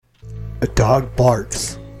A dog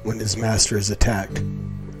barks when his master is attacked.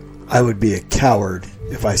 I would be a coward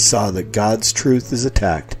if I saw that God's truth is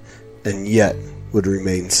attacked and yet would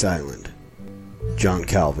remain silent. John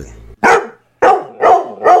Calvin. Get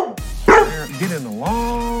in a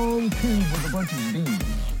long tube with a bunch of bees.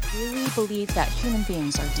 Really believe that human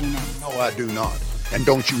beings are demons. No, I do not. And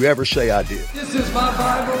don't you ever say I did. This is my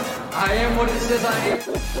Bible. I am what it says I am.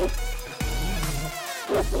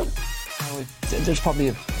 There's probably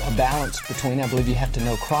a balance between, I believe you have to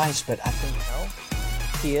know Christ, but I think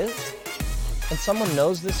He is. And someone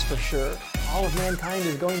knows this for sure. All of mankind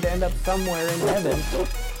is going to end up somewhere in heaven.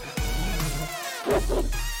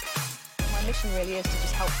 My mission really is to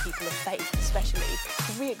just help people of faith, especially,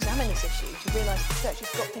 to re-examine this issue, to realise the church has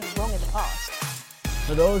got things wrong in the past.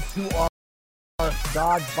 For those who are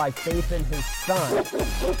God's by faith in His Son.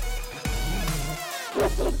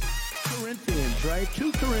 Corinthians, right?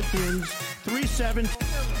 2 Corinthians 3:7.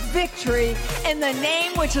 Victory in the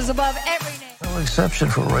name which is above every name. No exception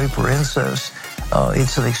for rape or incest.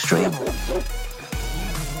 It's an extreme.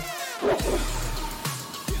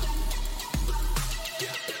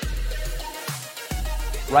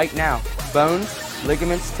 Right now, bones,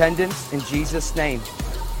 ligaments, tendons, in Jesus' name.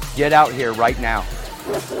 Get out here right now.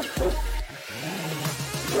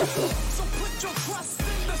 So put your trust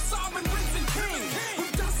in the sovereign risen king, who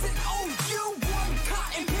doesn't owe you one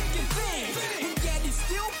cotton picking thing. And yet he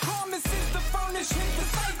still promises to furnish his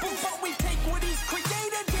disciples, but we take what he's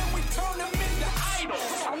created and we turn him into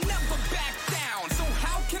idols. I'll never back down, so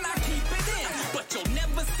how can I keep it in? But you'll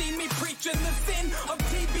never see me preaching the sin of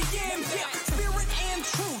TBM. Yeah, spirit and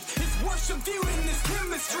truth is worship viewed in this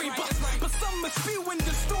chemistry, but some are spewing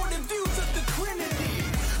distorted views of the Trinity.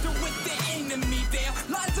 They're with the enemy there.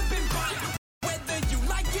 Lies have been bought. Whether you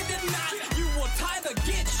like it or not, you will either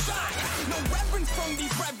get shot. No reverence from these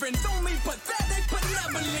reverends, only pathetic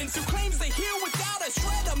benevolence who claims they heal without a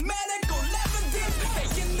shred of medical evidence. They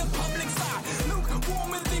in the public side,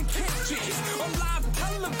 lukewarmer than kitchens. On live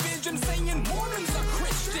television saying Mormons are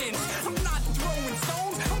Christians. I'm not throwing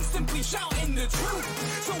stones, I'm simply shouting the truth.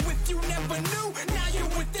 So if you never knew, now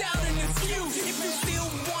you're without an excuse. If you still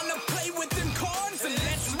wanna play with them cards, then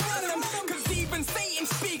let's run them. Cause even Satan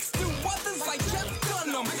speaks to others like Jeff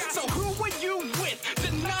Dunham. So who are you with?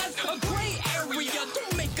 Denies a gray area.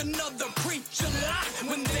 Don't make another preacher lie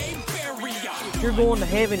when they bury ya. If you're going to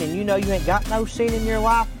heaven and you know you ain't got no sin in your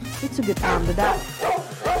life, it's a good time to die.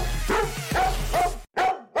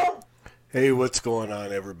 Hey, what's going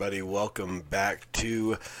on, everybody? Welcome back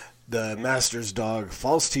to the Master's Dog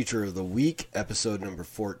False Teacher of the Week, episode number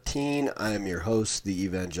 14. I am your host, the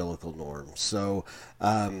Evangelical Norm. So,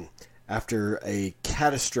 after a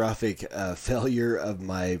catastrophic failure of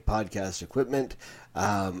my podcast equipment,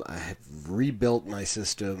 I have rebuilt my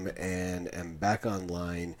system and am back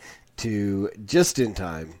online to just in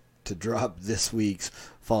time to drop this week's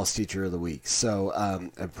False Teacher of the Week. So I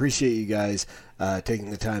appreciate you guys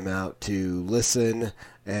taking the time out to listen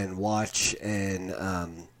and watch and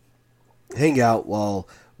hang out while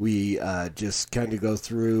we just kind of go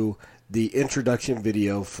through the introduction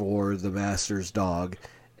video for the Master's Dog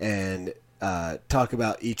and talk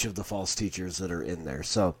about each of the false teachers that are in there.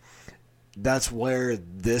 So that's where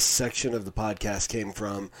this section of the podcast came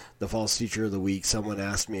from, the False Teacher of the Week. Someone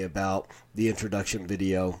asked me about the introduction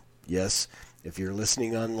video. Yes, if you're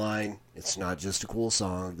listening online, it's not just a cool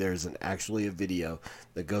song. There's actually a video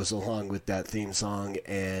that goes along with that theme song,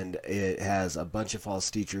 and it has a bunch of false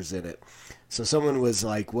teachers in it. So someone was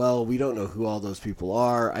like, well, we don't know who all those people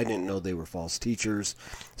are. I didn't know they were false teachers.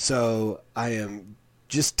 So I am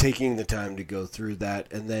just taking the time to go through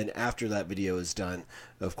that, and then after that video is done,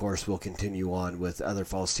 of course, we'll continue on with other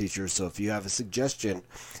false teachers. So if you have a suggestion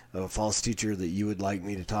of a false teacher that you would like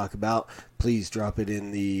me to talk about, please drop it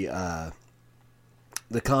in the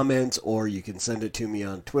comments, or you can send it to me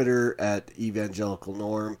on Twitter at Evangelical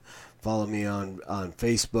Norm. Follow me on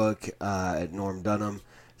Facebook at Norm Dunham.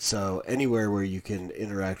 So anywhere where you can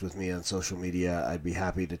interact with me on social media, I'd be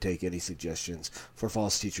happy to take any suggestions for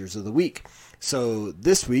False Teachers of the Week. So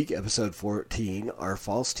this week, episode 14, our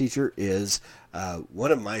false teacher is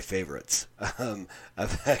one of my favorites.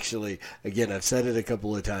 I've actually, again, I've said it a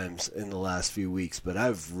couple of times in the last few weeks, but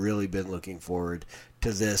I've really been looking forward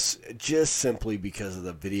to this just simply because of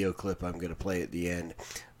the video clip I'm going to play at the end.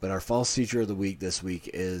 But our false teacher of the week this week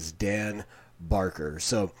is Dan Barker.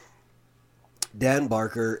 So Dan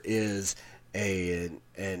Barker is I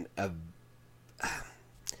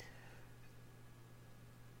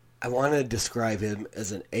want to describe him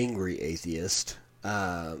as an angry atheist.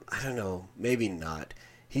 I don't know, maybe not.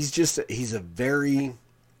 He's a very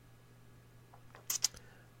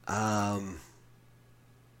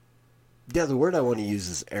the word I want to use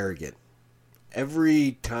is arrogant.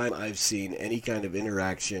 Every time I've seen any kind of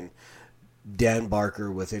interaction, Dan Barker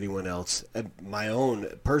with anyone else, my own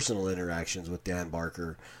personal interactions with Dan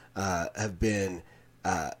Barker have been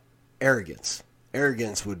arrogance.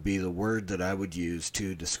 Arrogance would be the word that I would use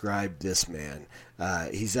to describe this man.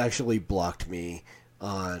 He's actually blocked me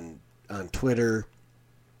on Twitter.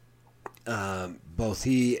 Both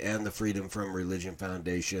he and the Freedom from Religion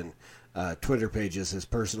Foundation Twitter pages, his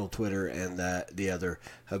personal Twitter and the other,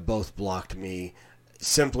 have both blocked me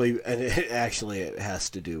simply, and it has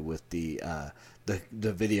to do with the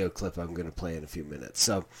video clip I'm going to play in a few minutes.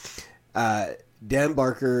 So Dan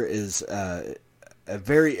Barker is a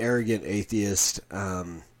very arrogant atheist.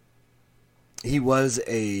 He was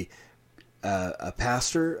a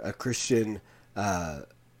pastor, a Christian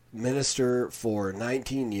minister for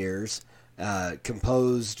 19 years.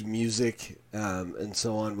 Composed music and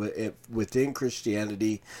so on within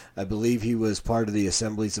Christianity. I believe he was part of the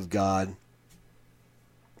Assemblies of God,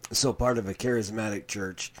 so part of a charismatic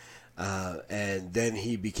church, and then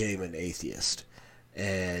he became an atheist,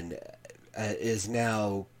 and is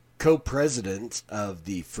now co-president of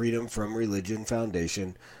the Freedom from Religion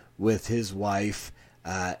Foundation with his wife,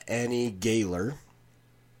 Annie Gaylor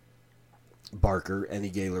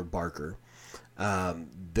Barker.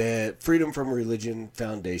 The Freedom from Religion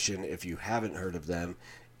Foundation, if you haven't heard of them,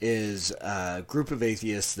 is a group of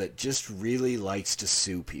atheists that just really likes to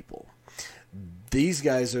sue people. These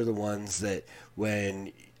guys are the ones that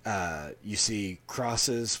when you see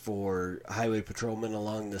crosses for highway patrolmen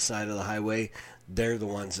along the side of the highway, they're the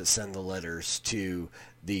ones that send the letters to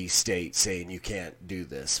the state saying you can't do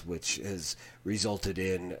this, which has resulted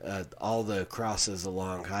in all the crosses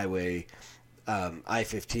along highway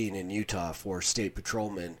I-15 in Utah for state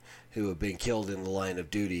patrolmen who have been killed in the line of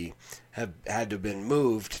duty have had to have been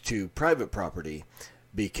moved to private property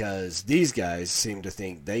because these guys seem to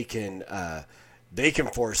think they can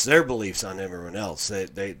force their beliefs on everyone else.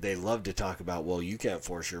 They love to talk about, well, you can't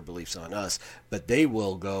force your beliefs on us, but they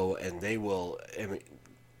will go and they will,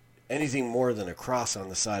 anything more than a cross on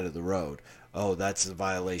the side of the road. Oh, that's a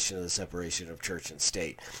violation of the separation of church and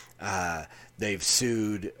state. They've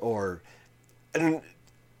sued and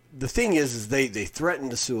the thing is they threaten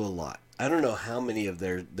to sue a lot. I don't know how many of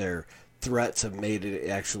their threats have made it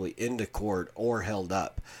actually into court or held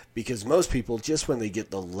up, because most people, just when they get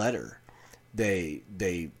the letter, they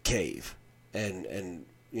cave and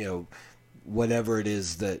whatever it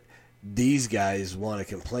is that these guys want to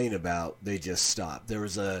complain about, they just stop. There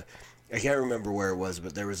was I can't remember where it was,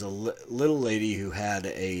 but there was a little lady who had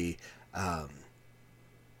a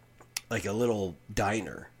little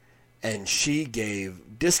diner. And she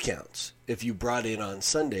gave discounts if you brought in on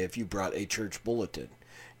Sunday, if you brought a church bulletin.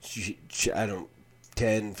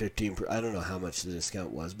 10, 15, I don't know how much the discount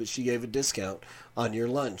was, but she gave a discount on your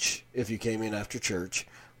lunch if you came in after church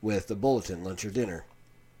with a bulletin, lunch or dinner.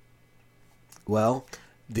 Well,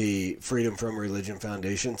 the Freedom from Religion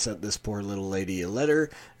Foundation sent this poor little lady a letter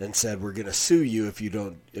and said, we're going to sue you if you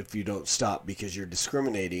don't stop because you're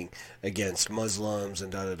discriminating against Muslims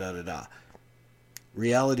and da-da-da-da-da.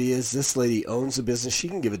 Reality is this lady owns a business. She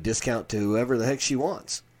can give a discount to whoever the heck she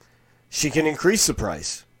wants. She can increase the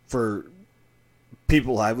price for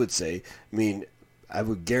people, I would say. I mean, I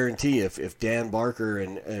would guarantee if Dan Barker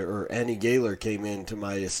or Annie Gaylor came into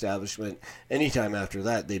my establishment anytime after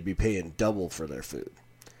that, they'd be paying double for their food,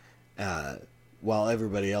 while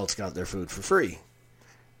everybody else got their food for free.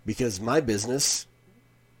 Because my business,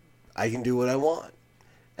 I can do what I want.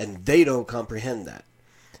 And they don't comprehend that.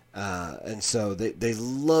 And so they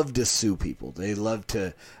love to sue people. They love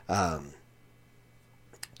to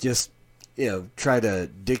just try to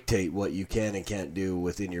dictate what you can and can't do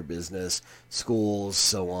within your business, schools,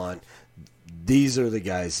 so on. These are the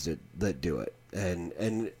guys that do it,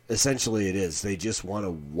 and essentially it is. They just want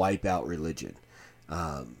to wipe out religion.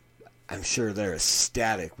 I'm sure they're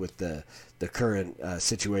ecstatic with the current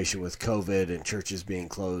situation with COVID and churches being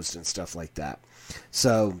closed and stuff like that.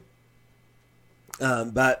 So.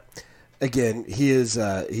 But again,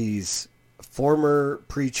 he's former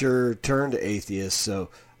preacher turned atheist, so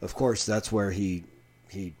of course that's where he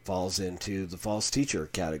falls into the false teacher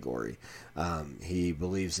category. He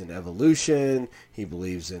believes in evolution. He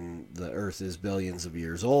believes in the earth is billions of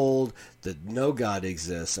years old, that no God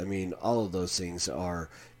exists. I mean, all of those things are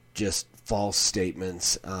just false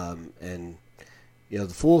statements. And the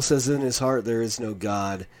fool says in his heart there is no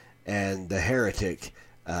God, and the heretic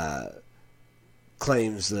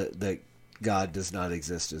claims that God does not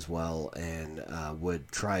exist as well, and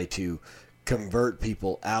would try to convert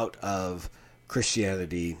people out of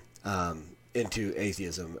Christianity into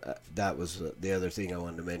atheism. That was the other thing I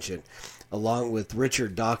wanted to mention. Along with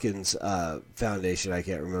Richard Dawkins' foundation, I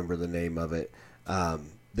can't remember the name of it,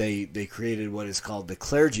 they created what is called the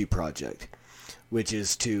Clergy Project, which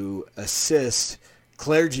is to assist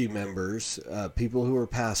clergy members, people who are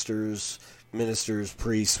pastors, ministers,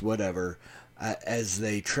 priests, whatever, as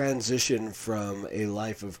they transition from a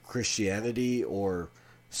life of Christianity or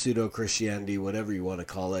pseudo-Christianity, whatever you want to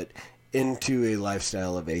call it, into a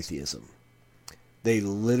lifestyle of atheism. They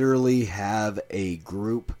literally have a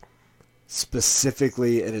group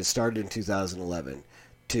specifically, and it started in 2011,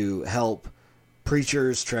 to help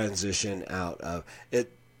preachers transition out of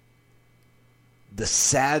it. The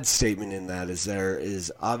sad statement in that is there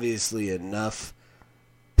is obviously enough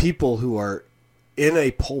people who are in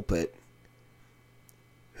a pulpit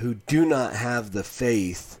who do not have the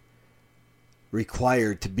faith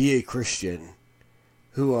required to be a Christian,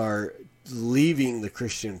 who are leaving the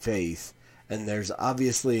Christian faith, and there's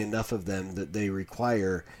obviously enough of them that they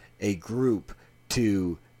require a group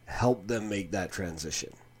to help them make that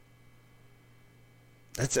transition.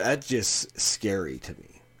 That's just scary to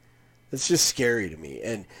me. It's just scary to me.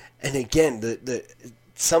 And again, the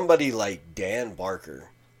somebody like Dan Barker,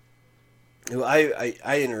 who I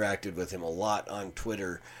interacted with him a lot on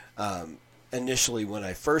Twitter initially when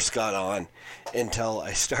I first got on, until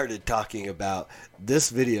I started talking about this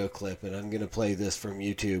video clip, and I'm going to play this from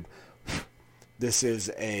YouTube. This is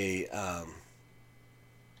a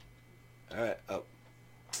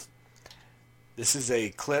this is a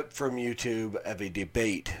clip from YouTube of a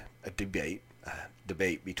debate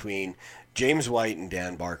between James White and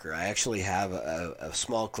Dan Barker. I actually have a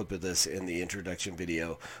small clip of this in the introduction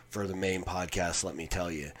video for the main podcast, let me tell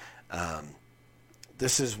you.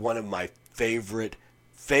 This is one of my favorite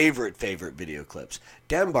video clips.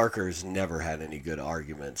 Dan Barker has never had any good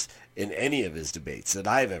arguments in any of his debates that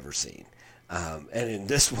I've ever seen. And in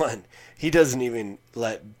this one, he doesn't even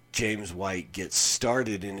let James White get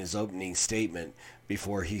started in his opening statement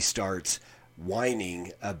before he starts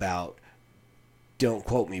whining about, "Don't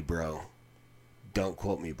quote me, bro. Don't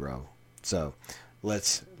quote me, bro." So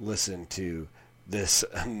let's listen to this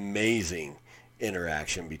amazing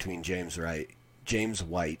interaction between James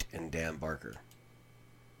White and Dan Barker.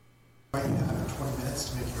 Right, you have 20 minutes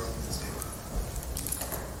to make your opening statement.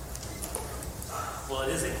 Well, it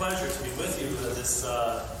is a pleasure to be with you this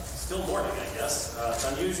still morning, I guess. It's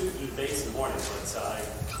unusual to do debates in the morning, but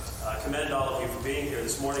I commend all of you for being here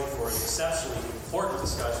this morning for an exceptionally important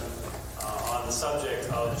discussion on the subject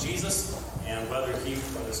of Jesus and whether he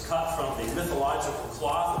was cut from the mythological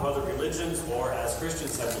cloth of other religions, or, as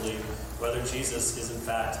Christians have believed, whether Jesus is in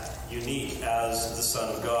fact unique as the Son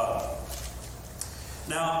of God.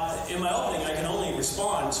 Now, in my opening, I can only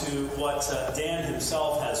respond to what Dan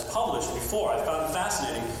himself has published before. I found it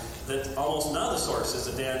fascinating that almost none of the sources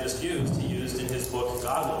that Dan just used, he used in his book,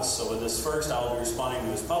 Godless. So in this first, I'll be responding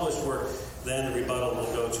to his published work, then the rebuttal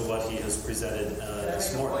will go to what he has presented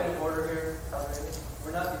this morning. Point of order here?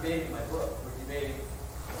 We're not debating my book. We're debating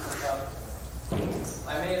the topic.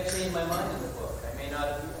 I may have changed my mind in the book. I may not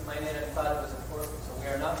have thought it was important. So we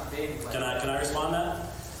are not debating my book. Can I respond to that?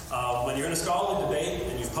 When you're in a scholarly debate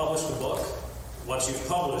and you've published a book, what you've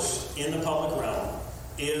published in the public realm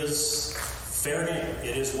is fair game.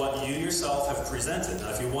 It is what you yourself have presented. Now,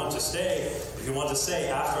 if you want to say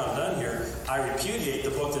after I'm done here, I repudiate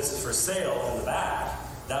the book that's for sale in the back,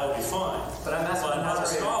 that would be fine. But I'm asking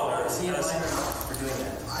as a scholar, is he in line or not for doing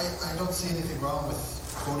that? I don't see anything wrong with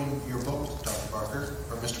quoting your book, Dr. Barker,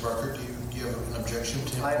 or Mr. Barker. Do you have an objection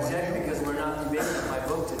to him? I object because we're not debating my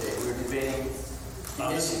book today. We're debating.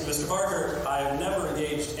 Mr. Barker, I have never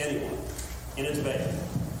engaged anyone in a debate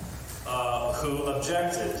who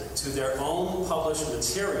objected to their own published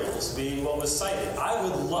materials being what was cited. I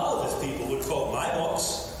would love if people would quote my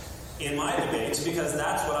books in my debates, because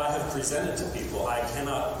that's what I have presented to people. I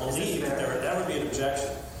cannot believe that there would ever be an objection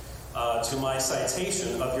to my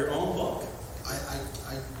citation of your own book.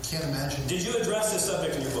 I can't imagine. Did you address this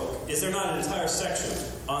subject in your book? Is there not an entire section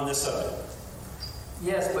on this subject?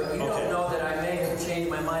 Yes, but you don't know that I may have changed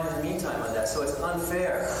my mind in the meantime on that, so it's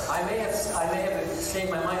unfair. I may have changed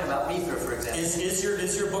my mind about Beaker, for example.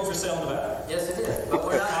 Is your book for sale in the back? Yes, it is. But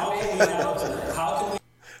we're not debating my book tonight. How can we?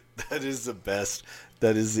 That is the best.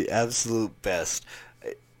 That is the absolute best.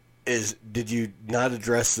 Did you not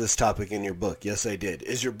address this topic in your book? Yes, I did.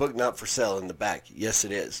 Is your book not for sale in the back? Yes,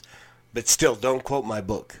 it is. But still, don't quote my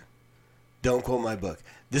book. Don't quote my book.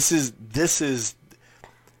 This is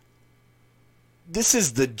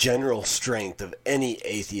the general strength of any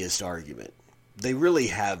atheist argument. They really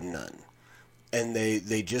have none. And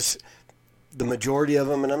they just, the majority of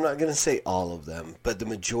them, and I'm not going to say all of them, but the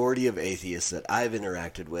majority of atheists that I've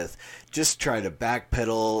interacted with just try to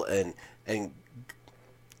backpedal and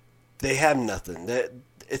they have nothing.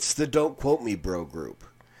 It's the don't quote me bro group.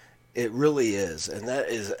 It really is, and that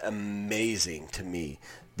is amazing to me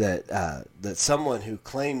that that someone who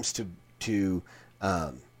claims to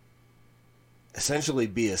essentially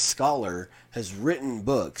be a scholar, has written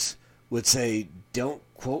books, would say, don't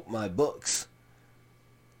quote my books.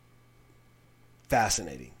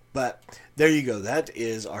 Fascinating. But there you go. That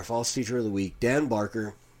is our false teacher of the week, Dan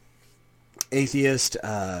Barker, atheist,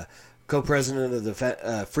 co-president of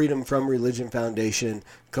the Freedom from Religion Foundation,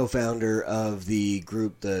 co-founder of the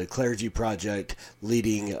group, the Clergy Project,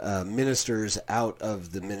 leading ministers out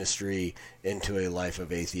of the ministry into a life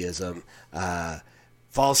of atheism.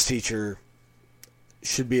 False teacher,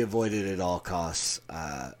 should be avoided at all costs.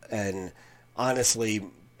 And honestly,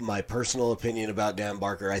 my personal opinion about Dan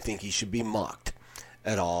Barker, I think he should be mocked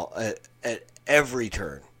at every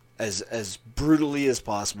turn. As brutally as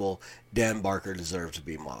possible, Dan Barker deserves to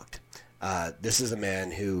be mocked. This is a man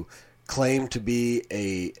who claimed to be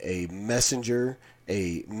a messenger,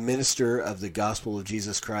 a minister of the gospel of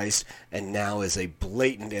Jesus Christ, and now is a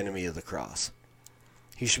blatant enemy of the cross.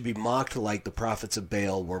 He should be mocked like the prophets of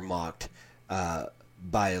Baal were mocked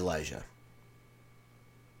by Elijah.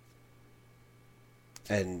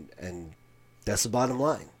 And that's the bottom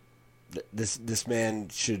line. This man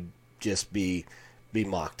should just be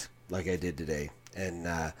mocked like I did today. And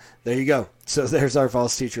there you go. So there's our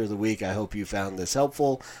false teacher of the week. I hope you found this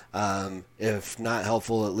helpful. If not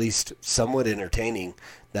helpful, at least somewhat entertaining.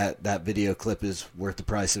 That video clip is worth the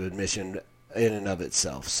price of admission in and of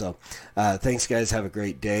itself. So thanks, guys. Have a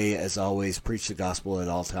great day. As always, preach the gospel at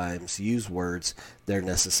all times. Use words. They're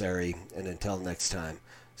necessary. And until next time,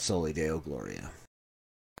 Soli Deo Gloria.